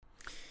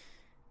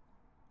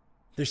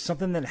There's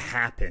something that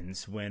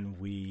happens when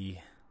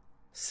we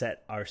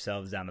set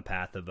ourselves down the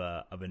path of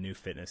a new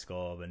fitness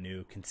goal, of a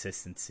new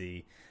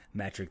consistency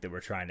metric that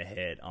we're trying to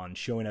hit, on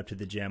showing up to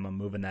the gym, on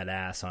moving that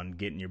ass, on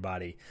getting your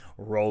body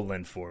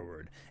rolling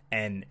forward.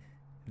 And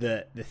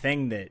the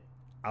thing that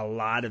a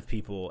lot of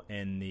people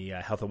in the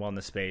health and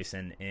wellness space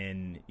and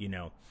in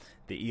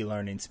the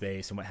e-learning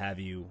space and what have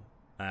you,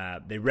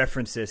 they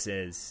reference this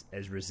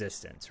as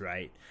resistance,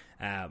 right?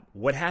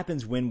 What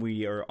happens when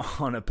we are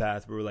on a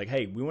path where we're like,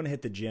 hey, we want to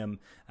hit the gym.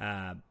 We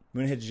want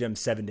to hit the gym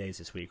 7 days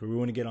this week, or we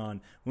want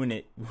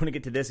to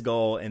get to this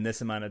goal in this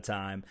amount of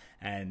time.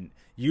 And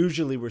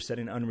usually we're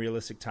setting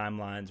unrealistic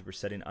timelines. We're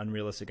setting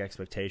unrealistic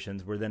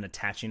expectations. We're then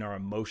attaching our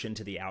emotion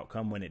to the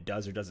outcome when it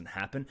does or doesn't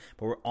happen.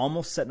 But we're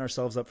almost setting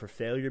ourselves up for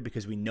failure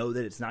because we know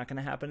that it's not going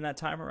to happen in that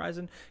time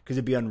horizon, because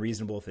it'd be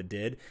unreasonable if it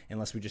did,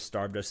 unless we just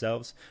starved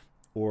ourselves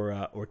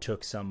or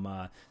took some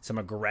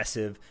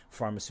aggressive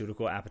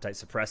pharmaceutical appetite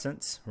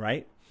suppressants,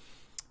 right?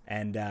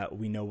 And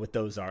we know what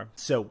those are.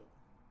 So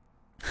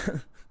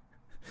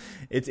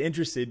it's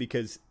interesting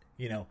because,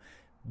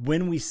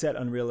 when we set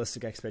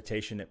unrealistic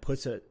expectations, it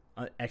puts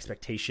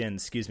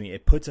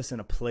us in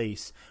a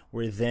place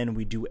where then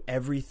we do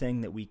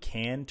everything that we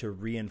can to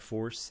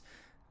reinforce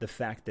the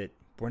fact that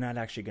we're not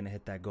actually going to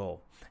hit that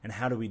goal. And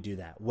how do we do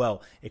that?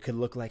 Well, it could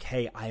look like,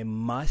 hey, I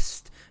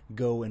must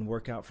go and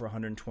work out for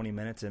 120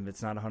 minutes. And if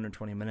it's not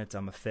 120 minutes,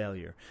 I'm a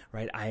failure,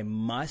 right? I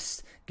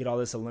must get all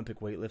this Olympic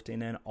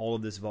weightlifting in, all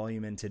of this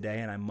volume in today,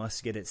 and I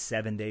must get it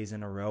 7 days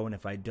in a row. And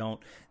if I don't,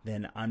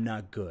 then I'm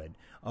not good.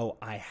 Oh,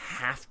 I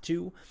have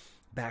to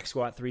back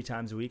squat 3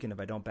 times a week, and if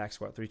I don't back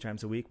squat 3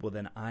 times a week, well,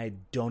 then I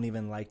don't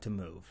even like to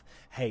move.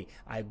 Hey,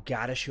 I've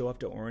got to show up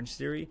to Orange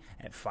Theory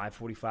at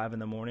 5:45 in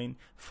the morning,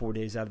 4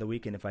 days out of the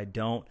week, and if I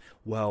don't,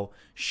 well,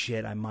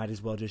 shit, I might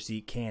as well just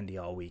eat candy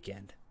all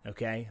weekend,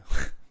 okay?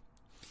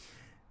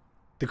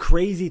 The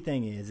crazy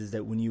thing is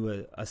that when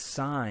you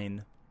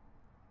assign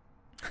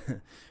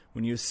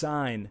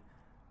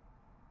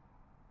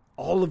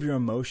all of your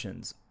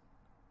emotions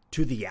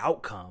to the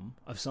outcome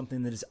of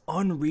something that is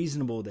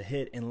unreasonable to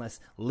hit unless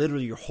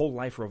literally your whole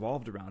life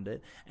revolved around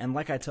it. And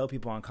like I tell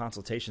people on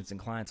consultations and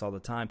clients all the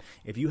time,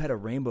 if you had a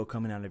rainbow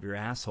coming out of your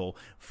asshole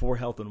for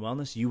health and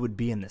wellness, you would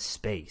be in the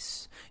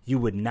space. You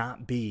would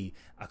not be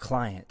a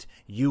client.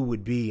 You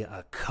would be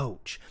a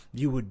coach.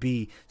 You would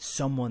be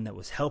someone that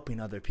was helping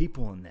other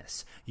people in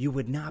this. You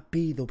would not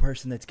be the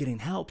person that's getting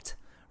helped.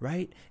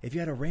 Right? If you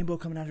had a rainbow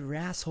coming out of your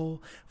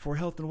asshole for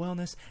health and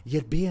wellness,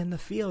 you'd be in the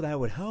field, I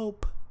would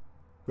hope.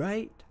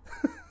 Right?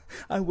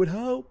 I would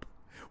hope.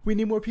 We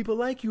need more people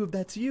like you if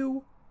that's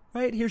you.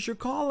 Right? Here's your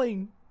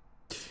calling.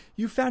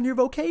 You found your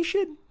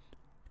vocation.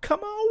 Come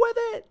on with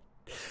it.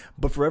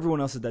 But for everyone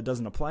else that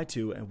doesn't apply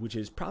to, and which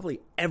is probably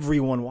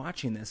everyone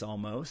watching this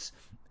almost,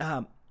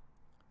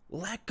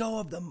 let go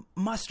of the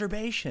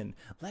masturbation.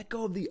 Let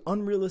go of the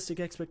unrealistic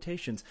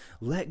expectations.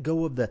 Let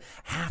go of the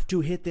have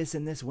to hit this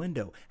in this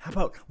window. How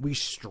about we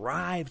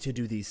strive to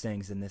do these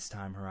things in this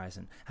time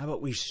horizon? How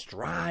about we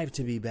strive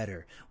to be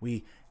better?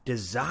 We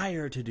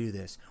desire to do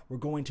this. We're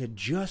going to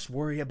just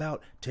worry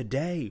about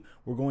today.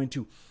 We're going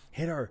to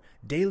hit our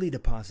daily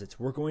deposits.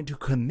 We're going to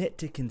commit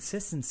to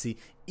consistency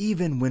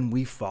even when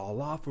we fall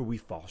off or we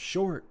fall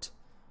short.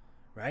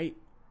 Right?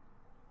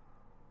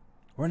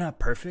 We're not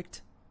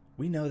perfect.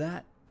 We know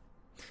that.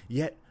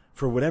 Yet,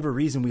 for whatever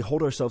reason, we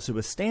hold ourselves to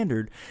a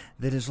standard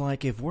that is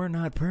like, if we're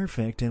not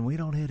perfect and we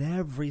don't hit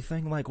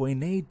everything like we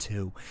need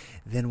to,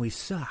 then we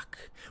suck.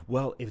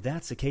 Well, if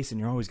that's the case, then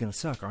you're always going to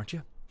suck, aren't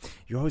you?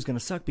 You're always going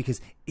to suck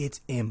because it's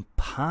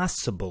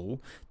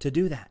impossible to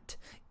do that.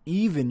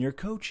 Even your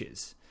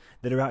coaches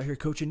that are out here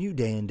coaching you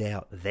day in, day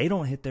out, they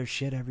don't hit their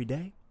shit every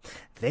day.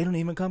 They don't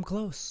even come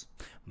close.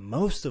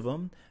 Most of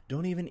them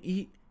don't even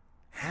eat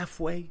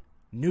halfway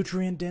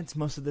nutrient dense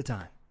most of the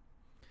time.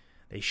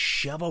 They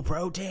shovel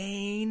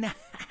protein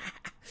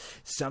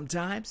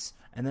sometimes,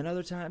 and then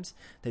other times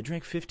they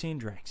drink 15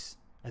 drinks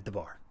at the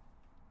bar.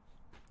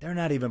 They're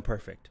not even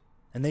perfect,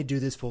 and they do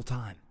this full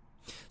time.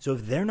 So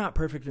if they're not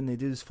perfect and they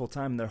do this full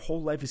time and their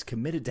whole life is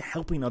committed to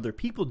helping other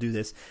people do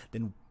this,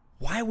 then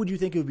why would you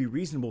think it would be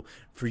reasonable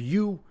for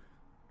you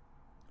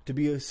to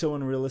be so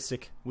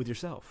unrealistic with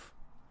yourself?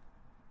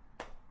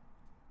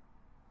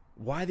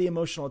 Why the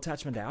emotional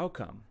attachment to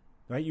outcome?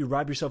 Right? You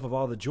rob yourself of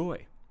all the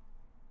joy.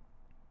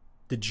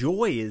 The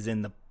joy is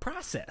in the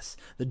process.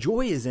 The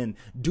joy is in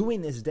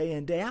doing this day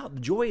in, day out.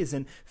 The joy is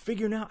in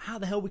figuring out how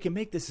the hell we can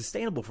make this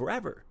sustainable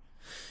forever.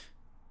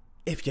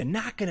 If you're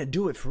not going to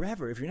do it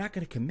forever, if you're not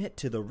going to commit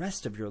to the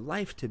rest of your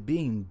life to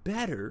being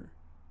better,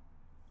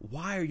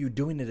 why are you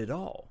doing it at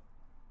all?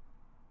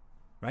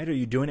 Right? Are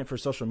you doing it for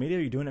social media?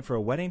 Are you doing it for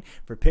a wedding?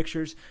 For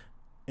pictures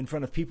in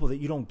front of people that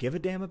you don't give a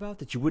damn about,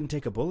 that you wouldn't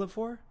take a bullet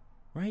for?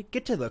 Right?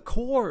 Get to the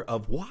core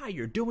of why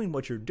you're doing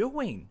what you're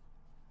doing.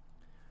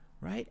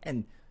 Right?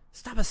 And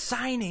stop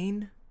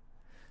assigning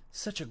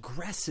such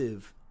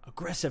aggressive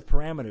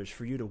parameters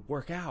for you to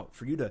work out,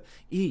 for you to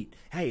eat.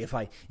 Hey, if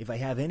I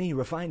have any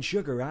refined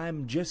sugar,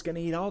 I'm just going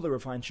to eat all the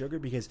refined sugar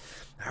because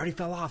I already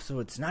fell off, so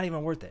it's not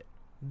even worth it.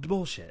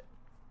 Bullshit.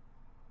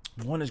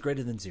 1 is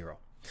greater than 0.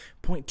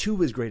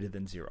 0.2 is greater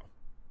than 0.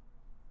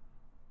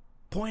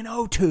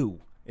 0.02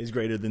 is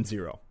greater than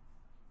 0.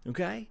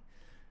 Okay?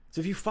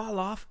 So if you fall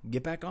off,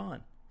 get back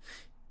on.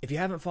 If you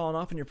haven't fallen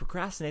off and you're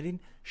procrastinating,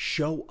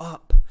 show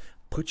up.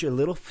 Put your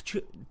little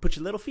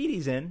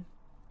feeties in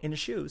the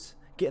shoes.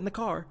 Get in the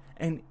car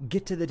and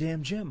get to the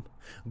damn gym.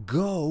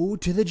 Go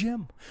to the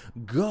gym.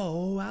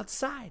 Go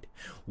outside.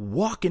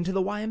 Walk into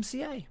the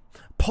YMCA.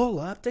 Pull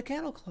up to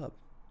Kennel Club.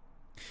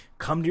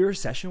 Come to your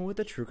session with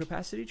a True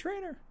Capacity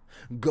trainer.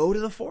 Go to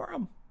the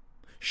forum.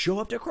 Show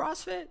up to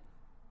CrossFit.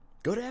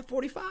 Go to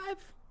F45.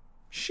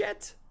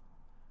 Shit.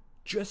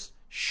 Just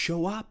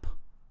show up.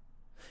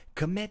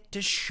 Commit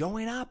to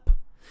showing up.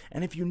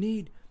 And if you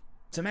need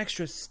some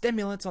extra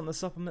stimulants on the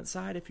supplement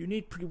side, if you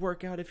need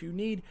pre-workout, if you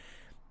need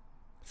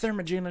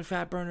thermogenic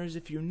fat burners,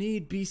 if you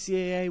need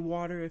BCAA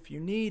water, if you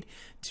need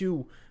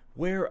to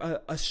wear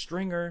a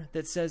stringer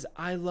that says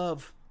I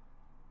love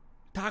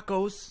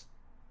tacos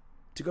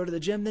to go to the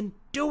gym, then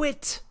do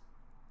it.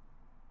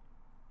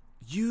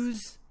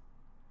 Use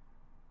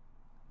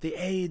the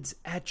aids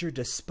at your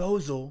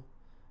disposal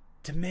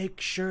to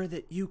make sure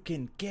that you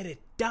can get it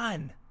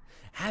done.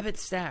 Habit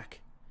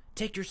stack.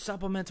 Take your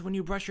supplements when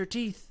you brush your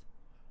teeth.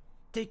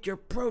 Take your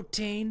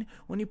protein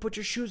when you put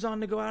your shoes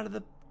on to go out of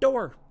the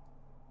door.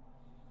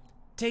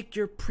 Take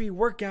your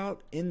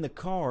pre-workout in the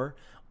car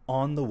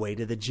on the way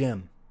to the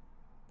gym.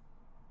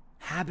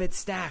 Habit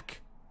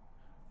stack.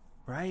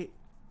 Right?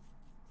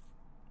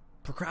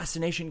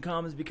 Procrastination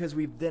comes because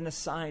we've then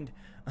assigned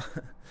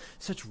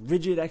such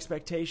rigid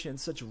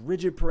expectations, such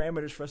rigid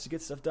parameters for us to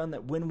get stuff done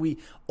that when we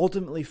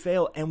ultimately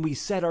fail and we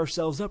set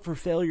ourselves up for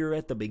failure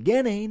at the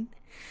beginning,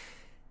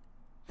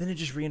 then it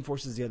just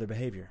reinforces the other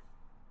behavior.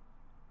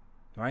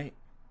 Right?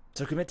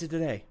 So commit to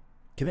today.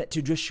 Commit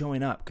to just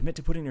showing up. Commit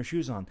to putting your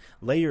shoes on.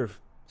 Lay your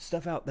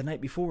stuff out the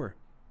night before,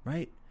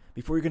 right?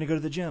 Before you're going to go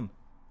to the gym.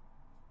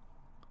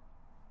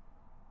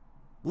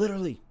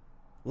 Literally,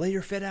 lay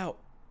your fit out.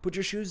 Put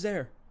your shoes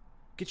there.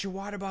 Get your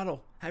water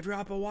bottle. Have your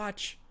Apple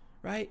Watch,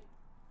 right?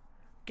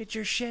 Get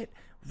your shit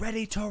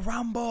ready to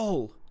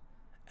rumble.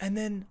 And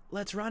then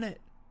let's run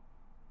it.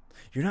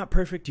 You're not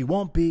perfect. You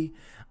won't be.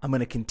 I'm going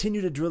to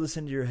continue to drill this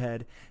into your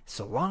head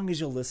so long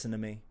as you'll listen to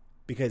me,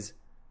 because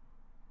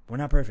we're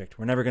not perfect.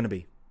 We're never going to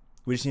be.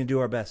 We just need to do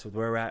our best with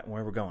where we're at and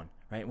where we're going,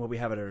 right? And what we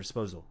have at our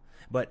disposal.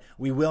 But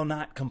we will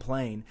not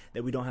complain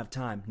that we don't have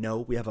time. No,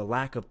 we have a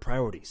lack of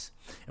priorities.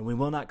 And we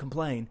will not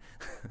complain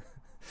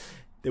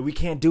that we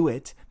can't do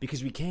it,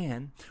 because we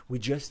can. We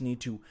just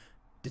need to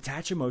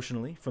detach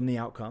emotionally from the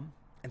outcome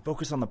and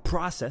focus on the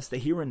process, the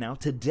here and now,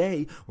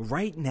 today,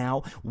 right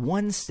now,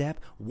 one step,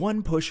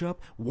 one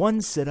push-up, one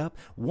sit-up,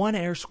 one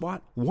air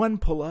squat, one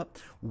pull-up,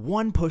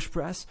 one push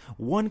press,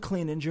 one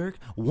clean and jerk,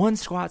 one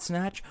squat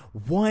snatch,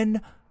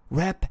 one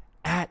rep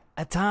at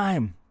a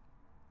time.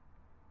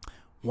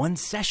 One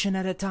session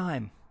at a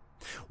time.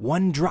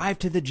 One drive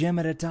to the gym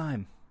at a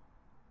time.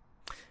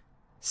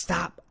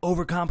 Stop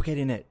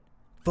overcomplicating it.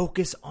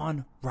 Focus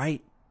on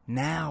right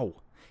now.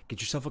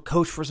 Get yourself a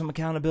coach for some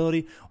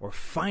accountability, or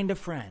find a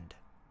friend,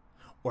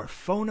 or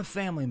phone a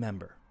family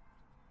member.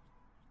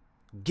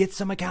 Get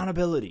some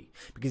accountability.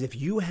 Because if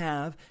you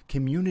have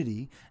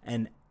community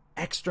and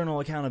external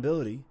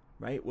accountability,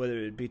 right, whether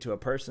it be to a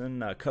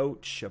person, a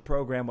coach, a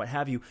program, what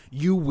have you,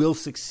 you will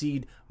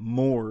succeed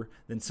more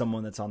than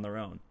someone that's on their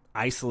own.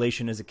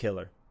 Isolation is a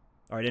killer.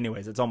 All right,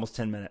 anyways, it's almost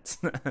 10 minutes.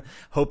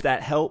 Hope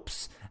that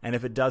helps. And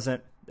if it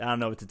doesn't, I don't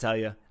know what to tell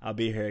you. I'll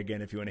be here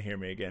again if you want to hear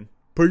me again.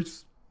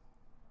 Peace.